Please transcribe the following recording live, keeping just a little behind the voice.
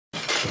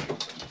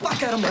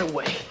fuck out of my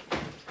way.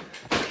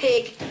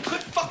 Pig.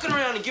 Quit fucking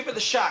around and give her the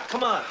shot.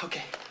 Come on.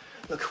 Okay.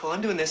 Look, while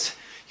I'm doing this,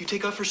 you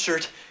take off her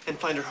shirt and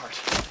find her heart.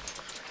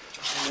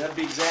 Okay, that'd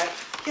be exact?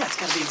 Yeah, it's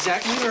gotta be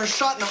exact. You are a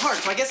shot in the heart,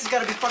 so I guess it's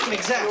gotta be fucking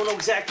exact. I don't know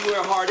exactly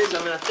where her heart is. I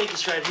mean, I think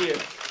it's right here.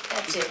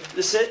 That's it.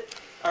 This it?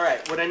 All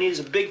right, what I need is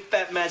a big,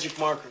 fat magic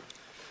marker.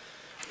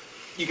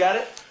 You got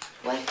it?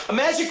 What? A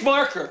magic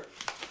marker.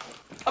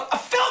 A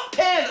felt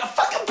pen. A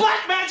fucking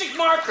black magic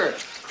marker.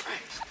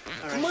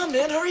 All right. Come on,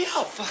 man, hurry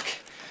up. Fuck.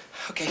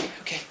 Okay.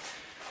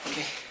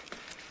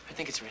 I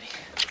think it's ready.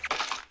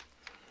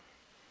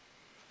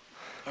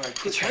 All right,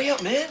 quick, hurry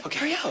up, man. Okay.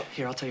 Hurry up.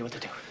 Here, I'll tell you what to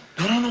do.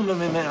 No,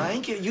 man. I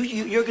ain't giving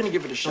you're gonna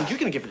give it a shot. No, you're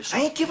gonna give it a shot.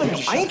 I ain't giving her a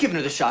shot. I ain't giving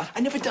her the shot. I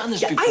never done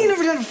this Yeah, before. I ain't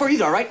never done it before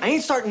either, all right? I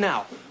ain't starting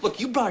now. Look,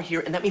 you brought her here,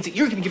 and that means that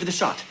you're gonna give her the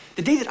shot.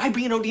 The day that I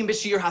bring an OD'ing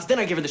bitch to your house, then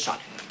I give her the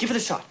shot. Give her the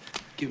shot.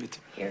 Give it to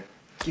me. Here.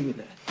 Give me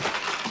that.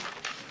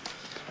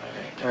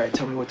 All right,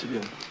 tell me what to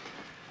do.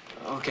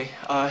 Okay,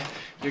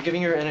 you're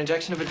giving her an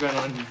injection of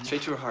adrenaline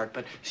straight to her heart,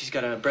 but she's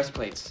got a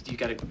breastplate. You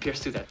gotta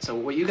pierce through that. So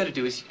what you gotta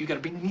do is you gotta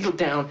bring the needle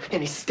down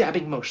in a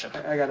stabbing motion.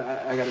 I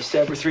gotta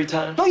stab her 3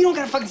 times? No, you don't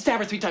gotta fucking stab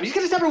her 3 times. You just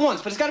gotta stab her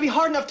once, but it's gotta be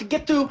hard enough to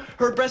get through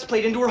her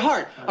breastplate into her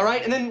heart, all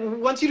right? And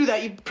then once you do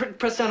that, you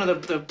press down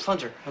on the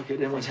plunger. Okay,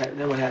 then what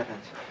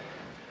happens?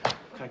 I'm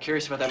kind of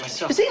curious about that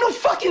myself. This ain't no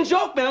fucking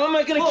joke, man. Am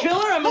I gonna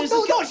kill her? I mean,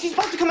 No, she's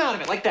supposed to come out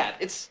of it like that.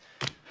 It's...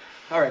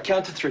 All right,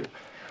 count to 3.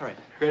 All right.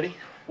 Ready?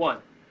 1.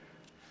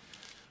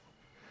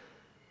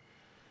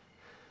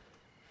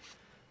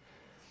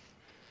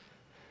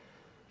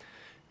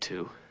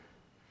 2.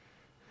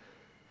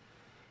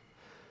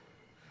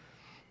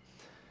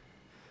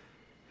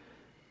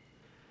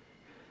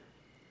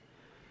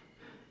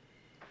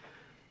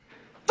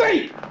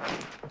 3.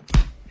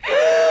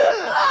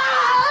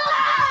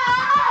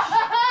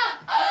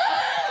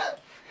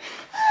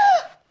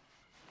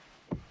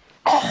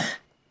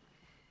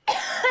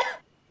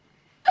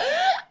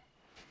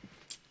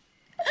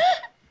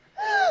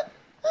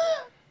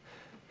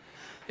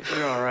 If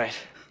you're all right,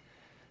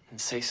 then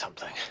say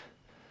something.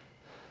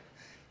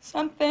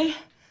 Something.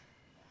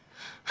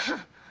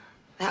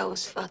 That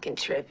was fucking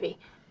trippy.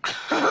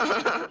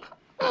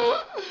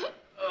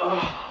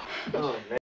 Oh.